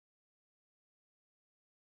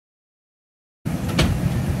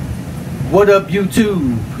What up,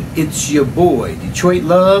 YouTube? It's your boy Detroit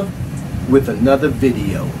Love with another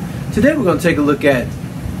video. Today we're going to take a look at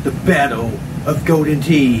the battle of Golden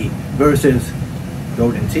Tee versus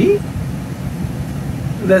Golden Tee.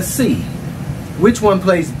 Let's see which one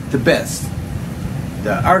plays the best,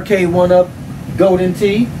 the Arcade1UP Golden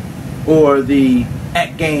Tee or the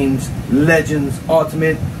AtGames Legends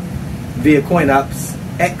Ultimate via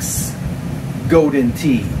CoinOPSx Golden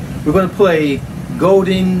Tee. We're going to play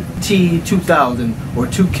Golden Tee 2000 or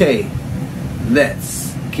 2K.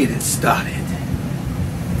 Let's get it started.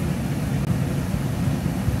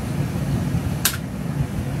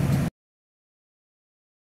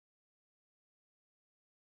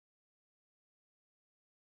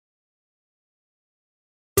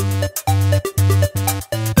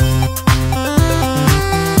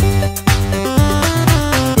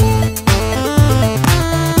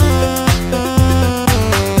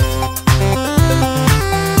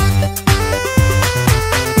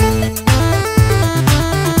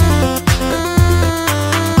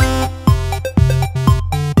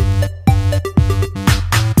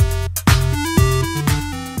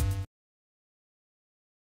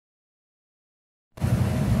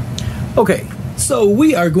 Okay, so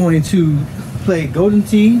we are going to play Golden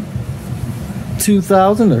Tee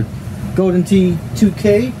 2000 or Golden Tee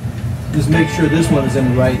 2K. Just make sure this one is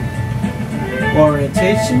in the right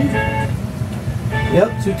orientation. Yep,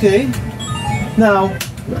 2K. Now,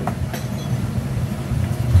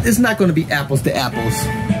 it's not going to be apples to apples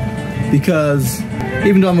because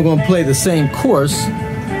even though I'm going to play the same course,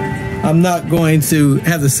 I'm not going to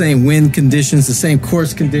have the same wind conditions, the same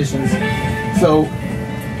course conditions. So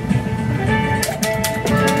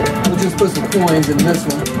just put some coins in this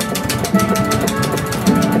one.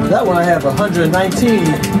 That one I have 119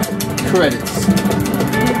 credits.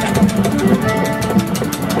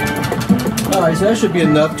 Alright, so that should be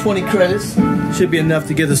enough. 20 credits should be enough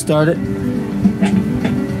to get us started.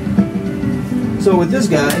 So with this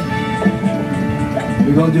guy,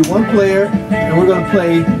 we're going to do one player and we're going to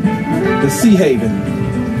play the Sea Haven.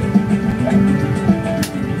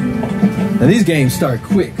 Now these games start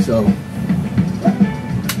quick, so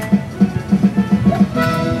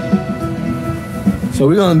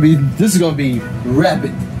we're gonna be, this is gonna be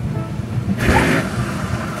rapid.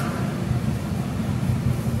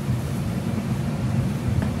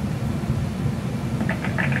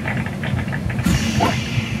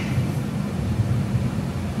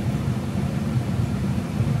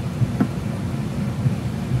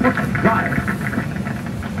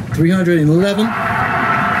 $311.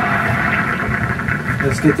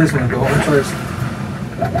 Let's get this one going first.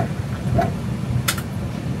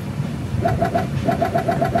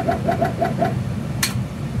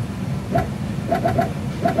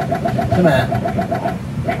 Come on.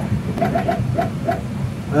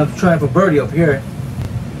 I have to try for birdie up here.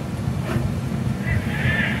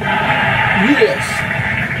 Yes.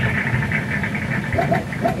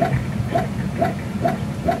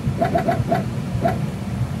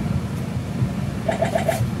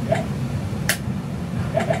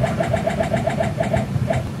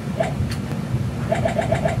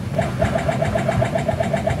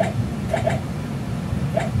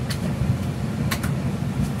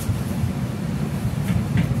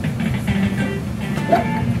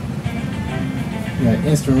 Got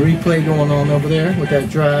instant replay going on over there with that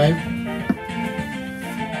drive.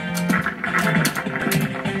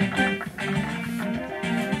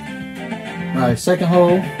 Alright, second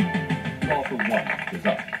hole. Call for one is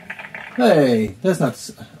up. Hey, that's not.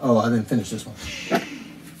 Oh, I didn't finish this one.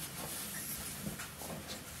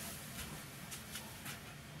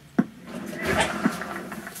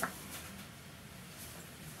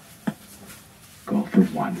 Call for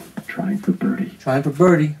one. Trying for birdie. Trying for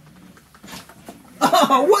birdie.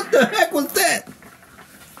 Oh, what the heck was that?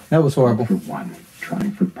 That was horrible. Call for one.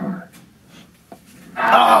 Trying for par.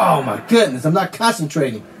 Oh my goodness, I'm not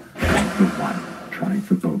concentrating. Call for one. Trying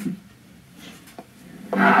for bogey.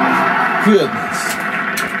 Goodness.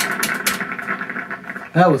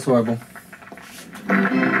 That was horrible.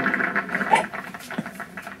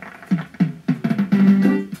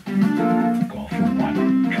 Call for one.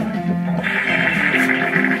 Trying for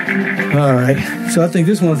par. Alright, so I think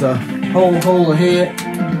this one's a hole ahead.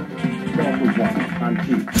 Call for one on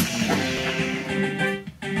tee.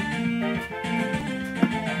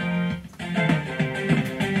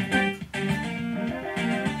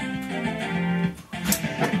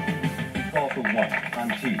 Call for one on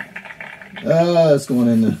tee. It's going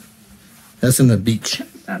in the. That's in the beach.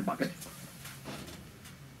 And bucket.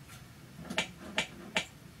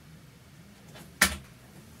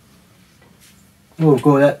 We'll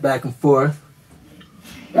go that back and forth.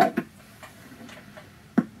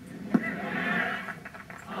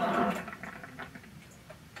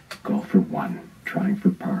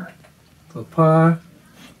 par.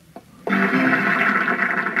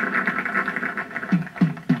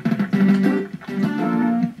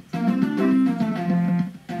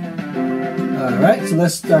 Alright, so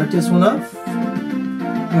let's start this one off.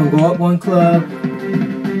 I'm gonna go up one club.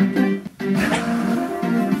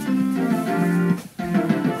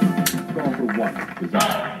 Call for one.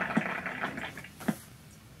 Design.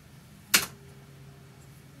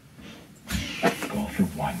 Call for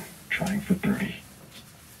one. Trying for birdie.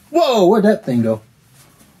 Whoa, where'd that thing go?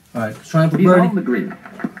 Alright, trying for He's birdie. on the green.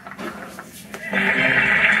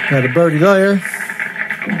 Got a birdie there.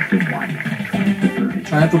 Call for one. Trying for birdie.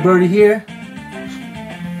 Trying for birdie here.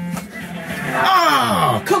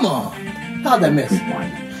 Oh, come on. How'd that miss?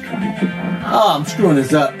 One. Trying for par. Oh, I'm screwing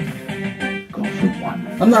this up. Call for one.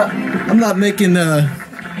 I'm not making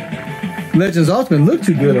Legends Ultimate look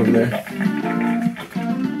too good over there.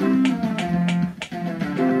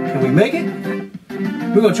 Can we make it?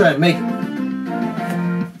 We're gonna try to make it.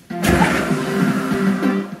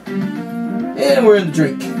 And we're in the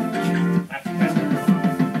drink.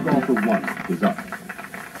 Call for one. Is up.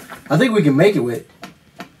 I think we can make it with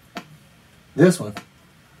this one. I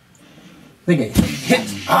think I hit.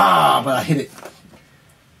 Ah, but I hit it.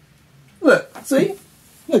 Look, see?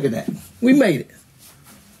 Look at that. We made it.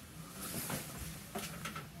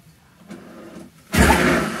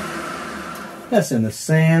 That's in the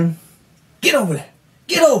sand. Get over there.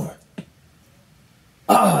 Get over.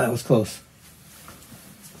 Ah, that was close.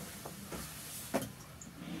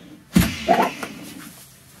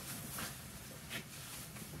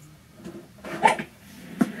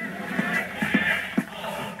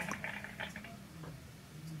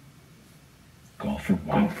 Call for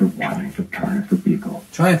one. Call for one. Trying for eagle.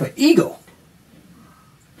 Trying for eagle.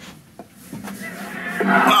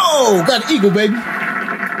 Oh, got an eagle, baby.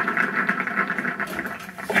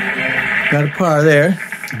 Got a par there.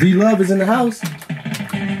 D-Love is in the house.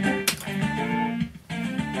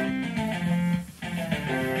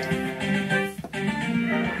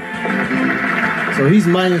 So he's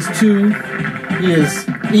 -2. He is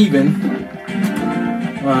even.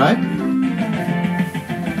 All right.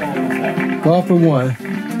 Call for one.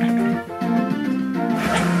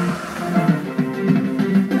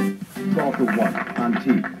 Call for one on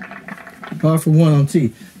tee. Call for one on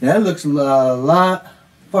tee. Now that looks a lot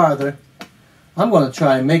farther. I'm going to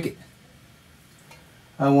try and make it.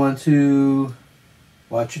 I want to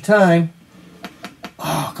watch your time.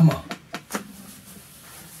 Oh, come on.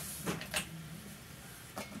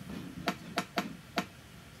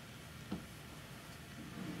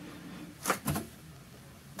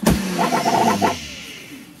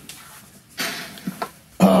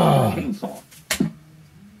 Chainsaw.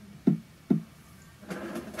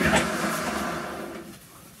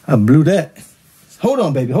 I blew that. Hold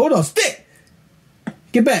on, baby. Hold on. Stick.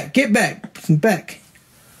 Get back. Get back. Back.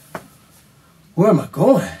 Where am I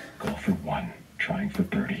going? Call for one. Trying for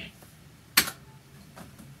birdie.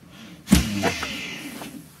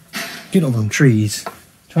 Get over them trees.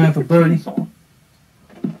 Trying for birdie. Chainsaw.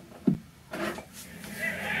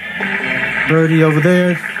 Birdie over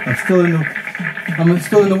there. I'm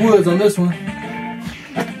still in the woods on this one.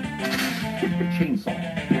 Chainsaw.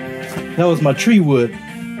 That was my tree wood.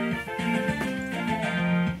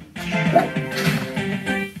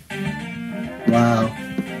 Wow.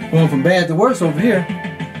 Going from bad to worse over here.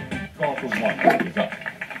 Call for one. Is up.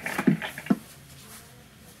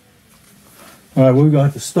 All right, we're going to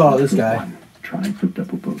have to stall this guy. One. Trying for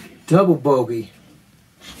double bogey. Double bogey.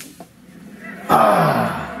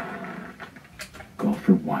 Ah. Call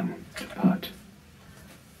for one to putt.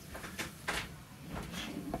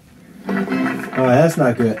 All right, that's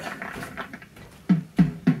not good.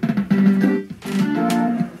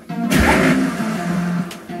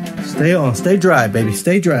 Stay on. Stay dry, baby.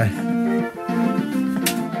 Stay dry. Call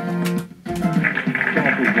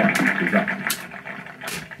for one. Is up.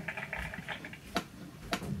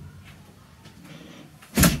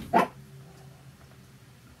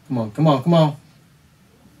 Come on, come on, come on.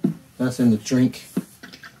 That's in the drink.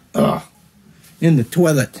 Ugh. In the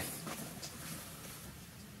toilet.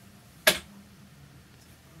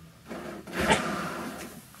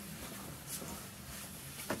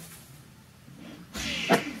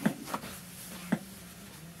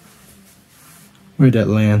 Where'd that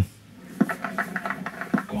land?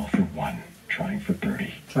 Call for one. Trying for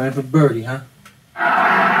birdie. Trying for birdie, huh?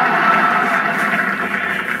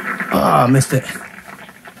 Ah, missed it.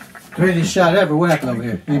 Greatest shot ever. What happened over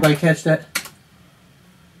here? Anybody catch that?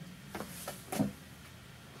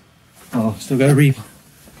 Oh, still got to reap.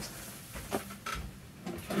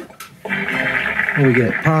 What we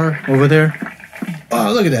get? Par over there.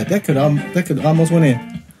 Oh, look at that. That could almost went in.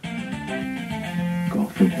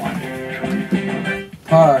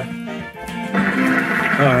 Par.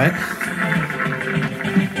 All right.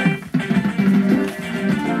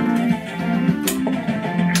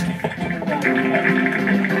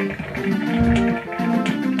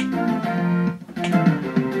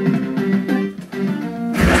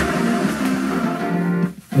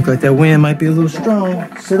 Look like that wind might be a little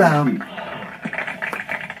strong. Sit down.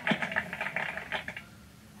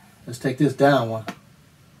 Let's take this down one.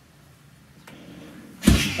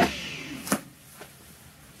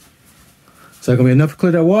 Is that gonna be enough to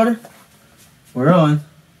clear that water? We're on.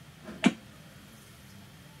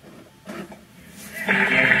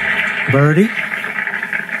 Birdie.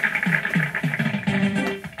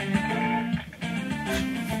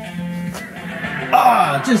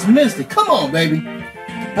 Ah, just missed it. Come on, baby.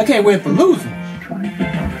 I can't win for losing.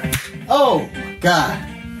 Oh, God.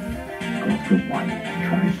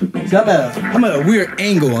 See, I'm at a weird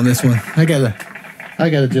angle on this one. I gotta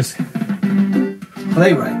just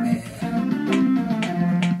play right, man.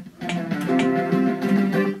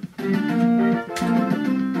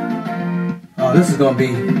 Oh, this is gonna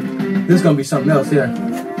be something else here.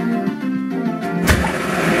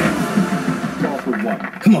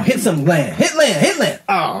 Come on, hit some land. Hit land.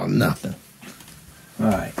 Oh, nothing. All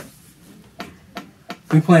right.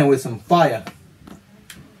 We playing with some fire.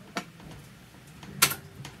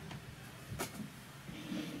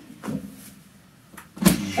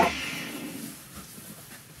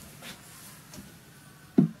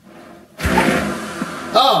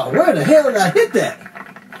 Oh, where the hell did I hit that?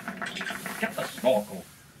 Get the snorkel.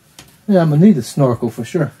 Yeah, I'm gonna need a snorkel for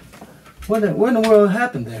sure. What in the world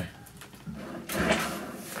happened there?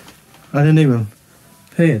 I didn't even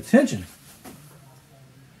pay attention.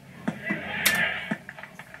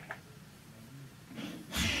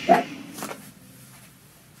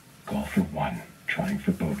 Golf for one, trying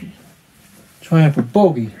for bogey. Trying for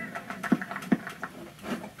bogey.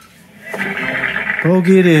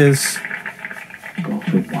 Bogey it is. Golf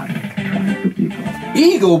for one, trying for eagle.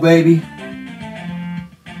 Eagle, baby.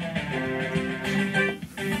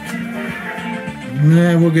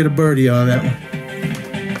 Nah, we'll get a birdie on that one.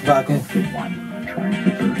 Golf for one, trying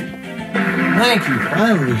for birdie. Thank you,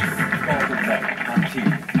 finally.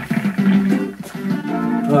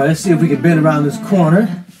 All right, let's see if we can bend around this corner.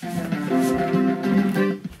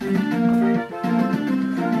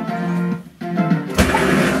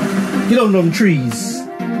 Get on them trees.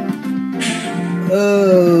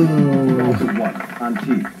 Oh.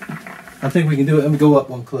 I think we can do it. Let me go up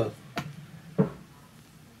one club.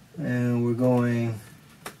 And we're going.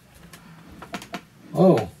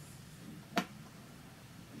 Oh.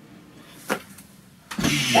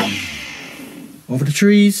 Over the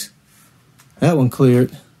trees. That one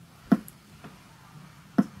cleared.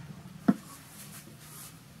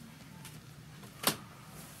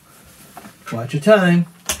 Watch your time.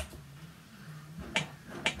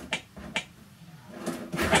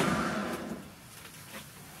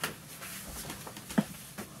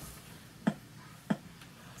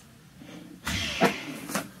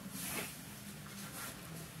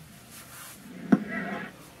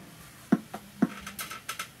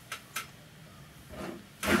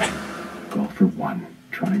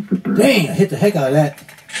 Dang, I hit the heck out of that.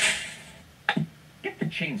 Get the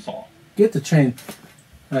chainsaw. Get the chain.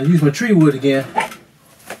 I use my tree wood again.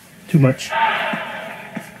 Too much.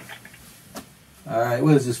 Alright,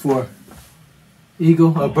 what is this for?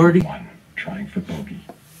 Eagle or birdie? One, trying for bogey.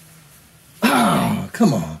 Oh,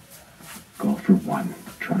 come on. Golf for one,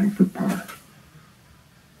 trying for par.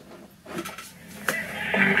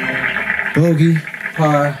 Bogey,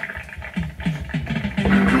 par.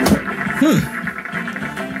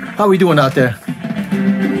 How we doing out there?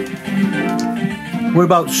 What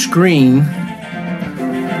about screen?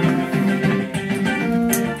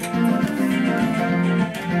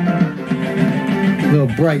 A little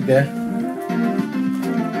bright there.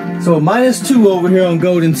 So -2 over here on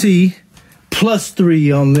Golden Tee,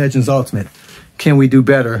 +3 on Legends Ultimate. Can we do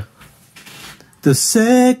better? The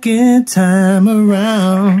second time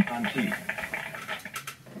around. On tee.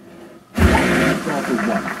 Golf for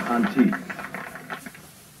one, on tee.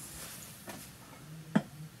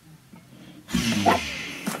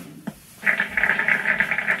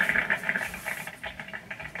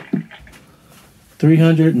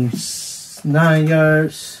 $309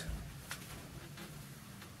 yards.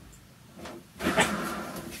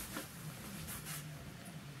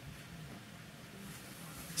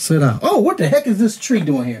 Sit down. Oh, what the heck is this tree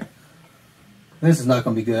doing here? This is not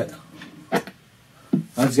going to be good. I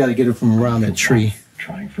just got to get it from around that tree.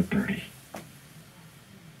 Trying for birdie.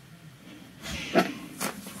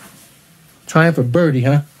 Trying for birdie,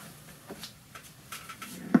 huh?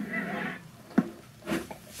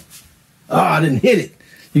 Oh, I didn't hit it.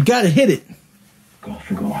 You gotta hit it. Go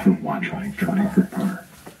for one. Trying for par.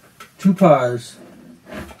 2 pars.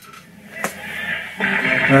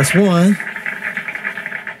 That's one.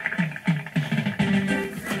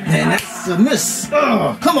 Man, that's a miss.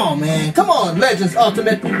 Oh, come on, man. Come on, Legends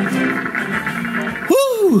Ultimate.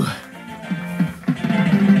 Woo!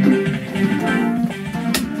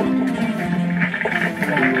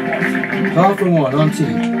 All for one on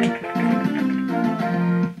team.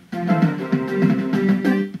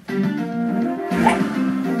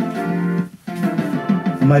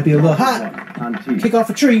 It might be a little hot. Kick off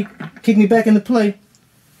a tree. Kick me back into play.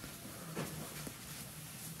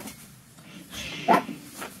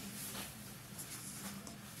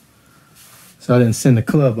 So I didn't send the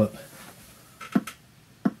club up.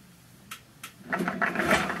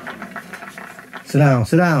 Sit down,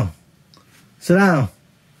 sit down. Sit down.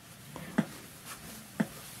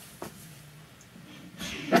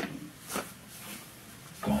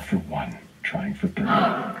 Go for one. Trying for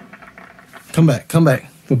birdie. Come back, come back.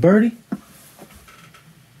 For birdie?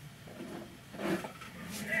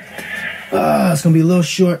 Ah, it's gonna be a little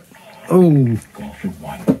short. Oh. Go for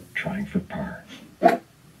one. Trying for par.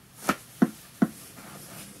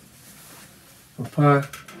 For par.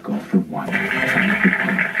 Go for one. Trying for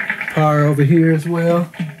par. Par over here as well.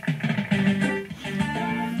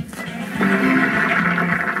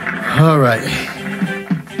 All right.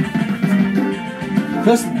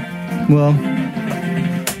 Let's, well,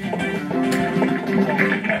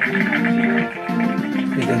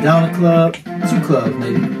 take it down a club, 2 clubs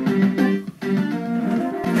maybe.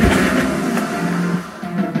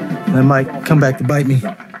 That might come back to bite me.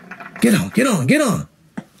 Get on, get on, get on.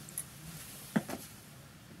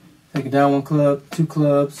 Take it down 1 club, 2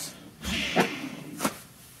 clubs.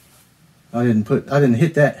 I didn't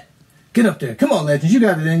hit that. Get up there. Come on, Legends. You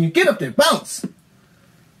got it in you. Get up there. Bounce.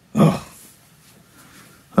 Oh.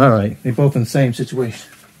 All right. They're both in the same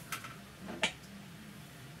situation.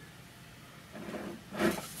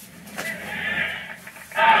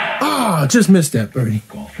 Ah, just missed that birdie.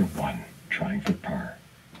 Go for one. Trying for par.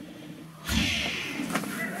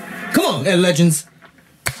 Come on, Legends.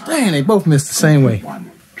 Dang, they both missed the same way.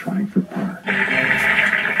 One. Trying for par.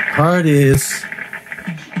 Par it is.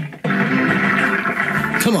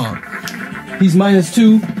 Come on. He's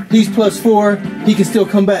 -2. He's +4. He can still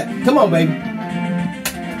come back. Come on, baby.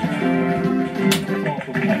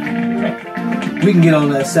 We can get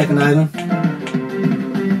on that second item.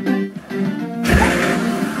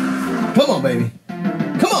 Come on, baby.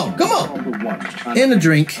 Come on, come on. In the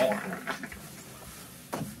drink.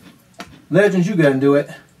 Legends, you gotta do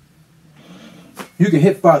it. You can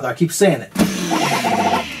hit farther. I keep saying it.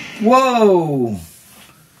 Whoa.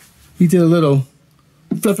 He did a little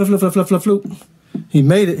flip, flip, flip, flip, flip, flip, flip. He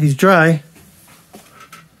made it. He's dry.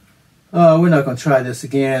 Oh, we're not going to try this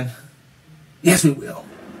again. Yes, we will.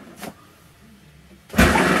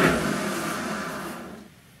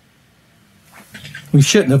 We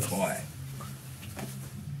shouldn't have. Boy.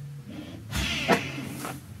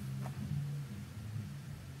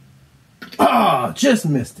 Oh, just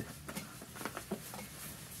missed it.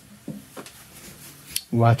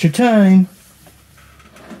 Watch your time.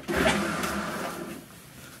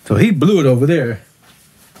 So he blew it over there.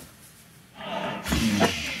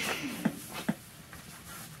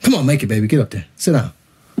 Come on, make it, baby. Get up there. Sit down.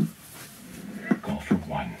 Go for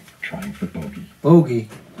one. Trying for bogey. Bogey.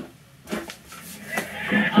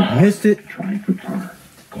 Missed it. Trying for par.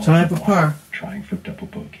 Trying for par. Trying for double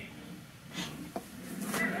bogey.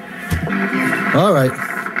 All right.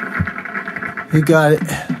 He got it.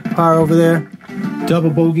 Par over there. Double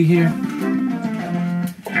bogey here.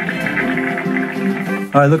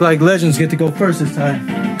 All right, look like Legends get to go first this time.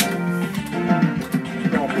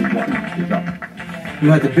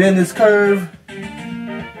 You have to bend this curve.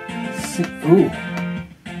 Ooh.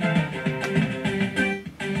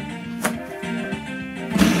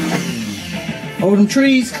 Over them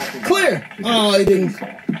trees. Clear. Oh, he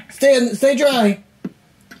didn't. Stay dry.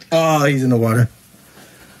 Oh, he's in the water.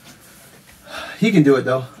 He can do it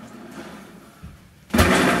though.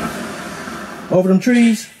 Over them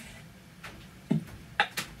trees.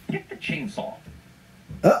 Get the chainsaw.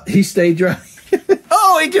 Oh, he stayed dry.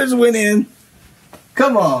 Oh, he just went in.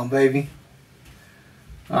 Come on, baby.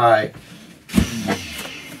 All right.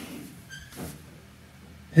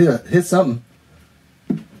 Hit something.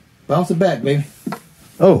 Bounce it back, baby.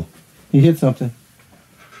 Oh, he hit something.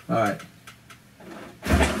 All right.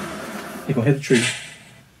 He gonna hit the tree.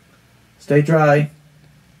 Stay dry.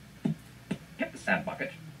 Get the sand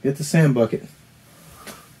bucket. Get the sand bucket.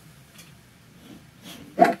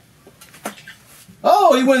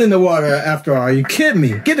 Oh, he went in the water after all. Are you kidding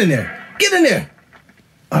me? Get in there. Get in there.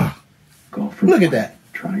 Oh, look at that.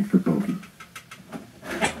 Trying for bogey.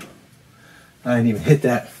 I didn't even hit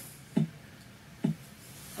that.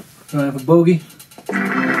 Trying for bogey.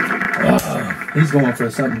 Oh, he's going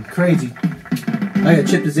for something crazy. I gotta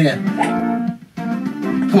chip this in.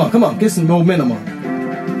 Come on, get some momentum on it.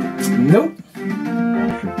 Nope.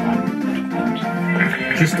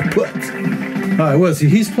 Just a put. All right, what is he?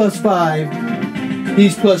 He's +5.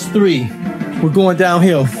 He's +3. We're going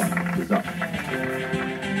downhill.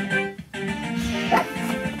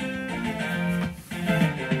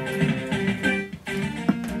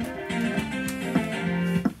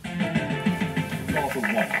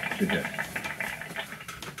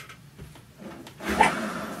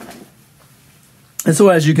 And so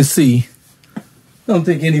as you can see, I don't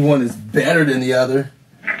think anyone is better than the other,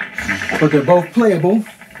 but they're both playable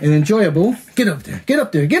and enjoyable. Get up there, get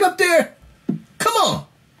up there, get up there. Come on.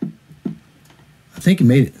 I think he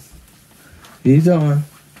made it. He's on.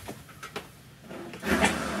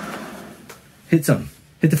 Hit something.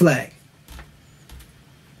 Hit the flag.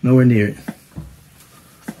 Nowhere near it.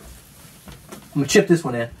 I'm gonna chip this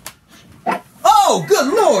one in. Oh,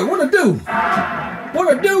 good Lord, what'd I do?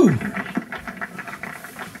 What'd I do?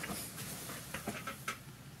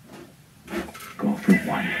 Go for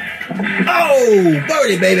 1. Oh,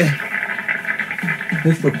 birdie, baby.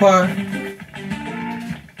 This for par.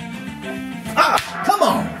 Ah, come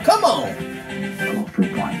on, come on. Go for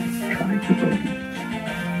 1. Trying for bogey.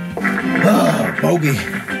 Oh, bogey.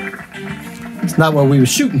 It's not what we were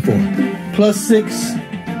shooting for. +6.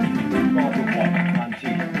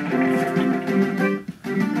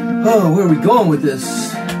 Oh, where are we going with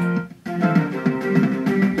this?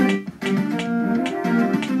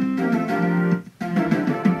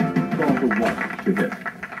 Go for 1 to hit.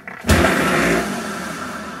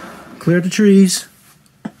 Clear the trees.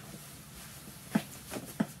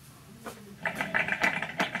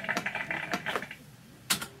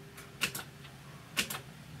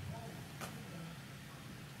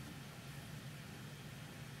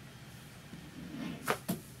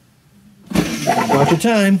 Watch your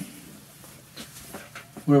time.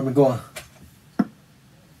 Where are we going?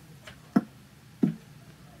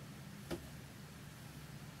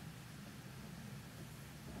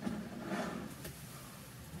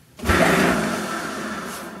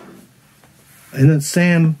 In the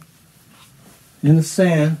sand. In the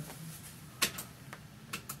sand.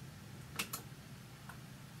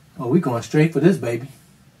 Oh, we going straight for this, baby.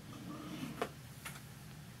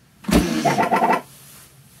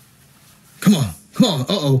 Come on. Come on.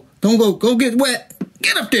 Uh-oh. Don't go get wet.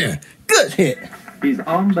 Get up there. Good hit. He's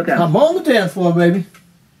on the dance. I'm on the dance floor, baby.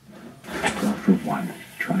 Go for 1.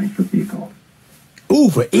 Trying for eagle. Ooh,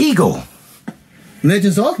 for eagle.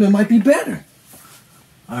 Legends Ultimate might be better.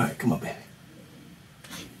 All right, come on, baby.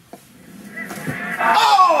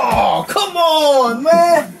 Oh, come on,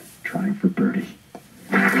 man. Trying for birdie.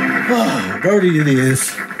 Oh, birdie it is.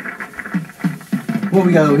 What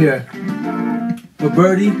we got over here? For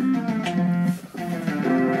birdie.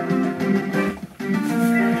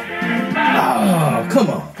 Oh, come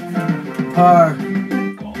on. Par.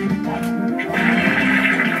 Go for 1.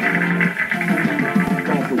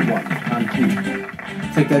 Go for 1 on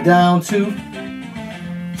 2. Take that down, 2.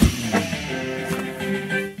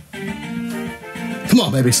 Come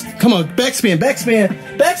on, baby. Come on. Backspin, backspin,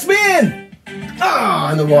 backspin.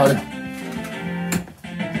 Ah, in the water.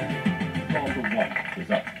 Go for 1 is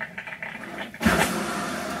up.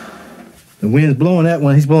 The wind's blowing that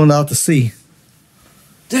one. He's blowing out to sea.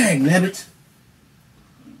 Dang, nabbit.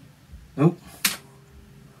 Nope.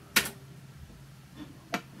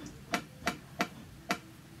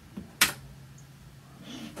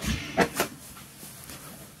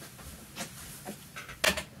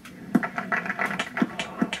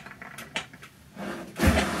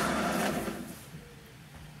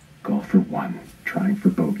 Go for 1. Trying for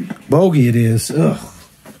bogey. Bogey it is. Ugh.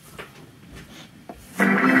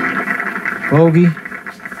 Bogey.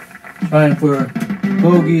 Trying for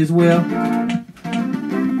bogey as well.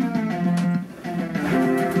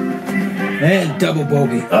 And double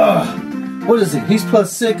bogey. Ugh. What is he? He's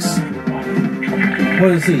 +6.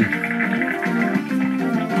 What is he?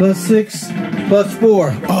 +6,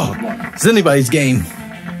 +4. Oh, it's anybody's game.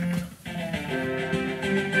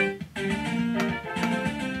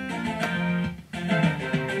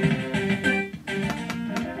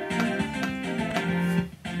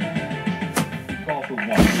 Go for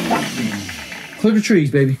 1. Clear the trees,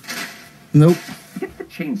 baby. Nope. Hit the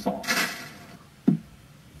chainsaw.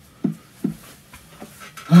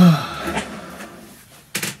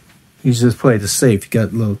 He just played it safe. He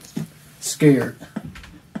got a little scared.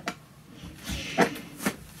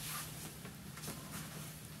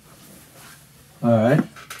 right.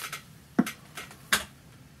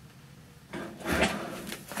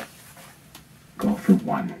 Go for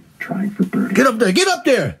one. Trying for birdie. Get up there. Get up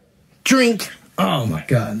there. Drink. Oh my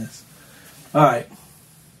goodness. All right.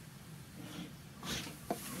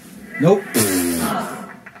 Nope.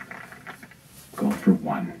 Go for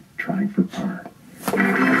one. Trying for par.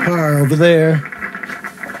 Par over there.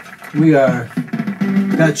 We are.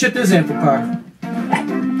 Gotta chip this in for par.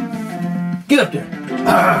 Get up there.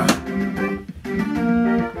 Ah.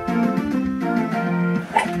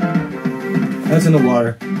 That's in the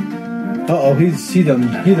water. Uh-oh, he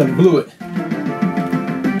done blew it.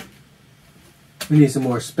 We need some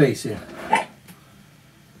more space here.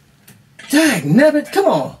 Dang, nabbit, come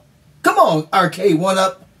on. Come on,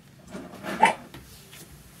 Arcade1UP.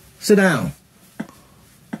 Sit down.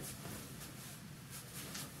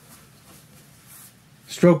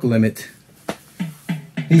 Stroke limit.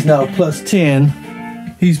 He's now plus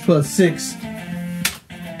 10. He's plus 6.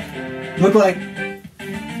 Look like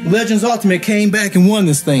Legends Ultimate came back and won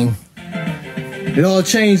this thing. It all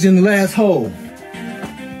changed in the last hole.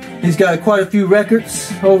 He's got quite a few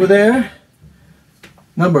records over there.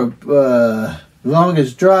 Number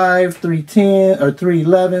longest drive, 310 or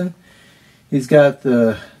 311. He's got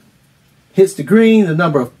the hits the green, the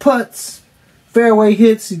number of putts, fairway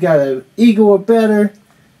hits. He's got an eagle or better,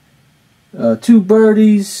 2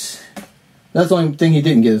 birdies. That's the only thing he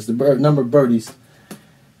didn't get is the number of birdies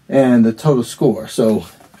and the total score. So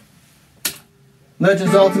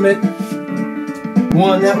Legends Ultimate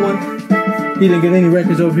won that one. He didn't get any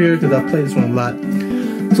records over here because I played this one a lot.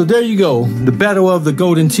 So there you go, the battle of the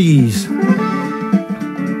golden tees.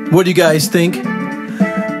 What do you guys think?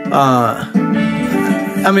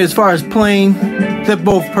 I mean, as far as playing, they're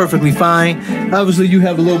both perfectly fine. Obviously, you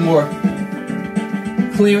have a little more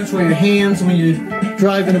clearance with your hands when you're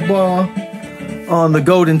driving the ball. On the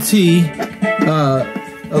golden tee, a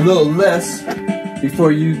little less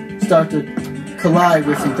before you start to collide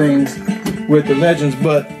with some things with the Legends.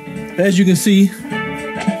 But as you can see,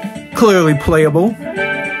 clearly playable.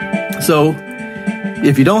 So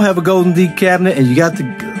if you don't have a golden tee cabinet and you got the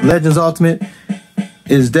Legends Ultimate,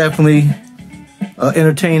 it's definitely an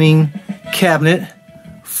entertaining cabinet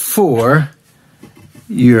for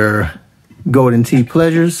your golden tee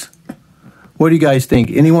pleasures. What do you guys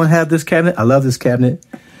think? Anyone have this cabinet? I love this cabinet.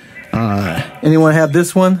 Anyone have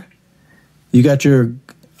this one? You got your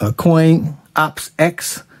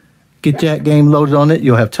CoinOPSx. Get that game loaded on it.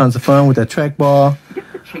 You'll have tons of fun with that trackball.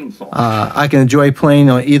 I can enjoy playing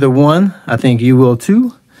on either one. I think you will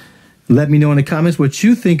too. Let me know in the comments what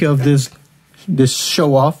you think of this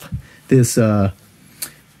show off, this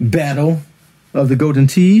battle of the golden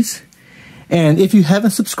tees. And if you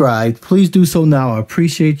haven't subscribed, please do so now. I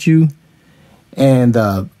appreciate you. And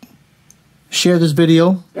share this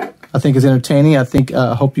video. I think it's entertaining.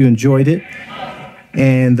 I hope you enjoyed it.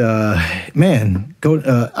 And man,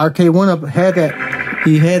 Arcade1UP had that.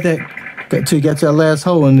 He had that till he got to that last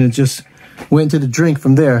hole, and it just went to the drink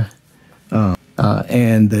from there.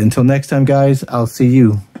 And until next time, guys, I'll see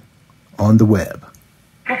you on the web.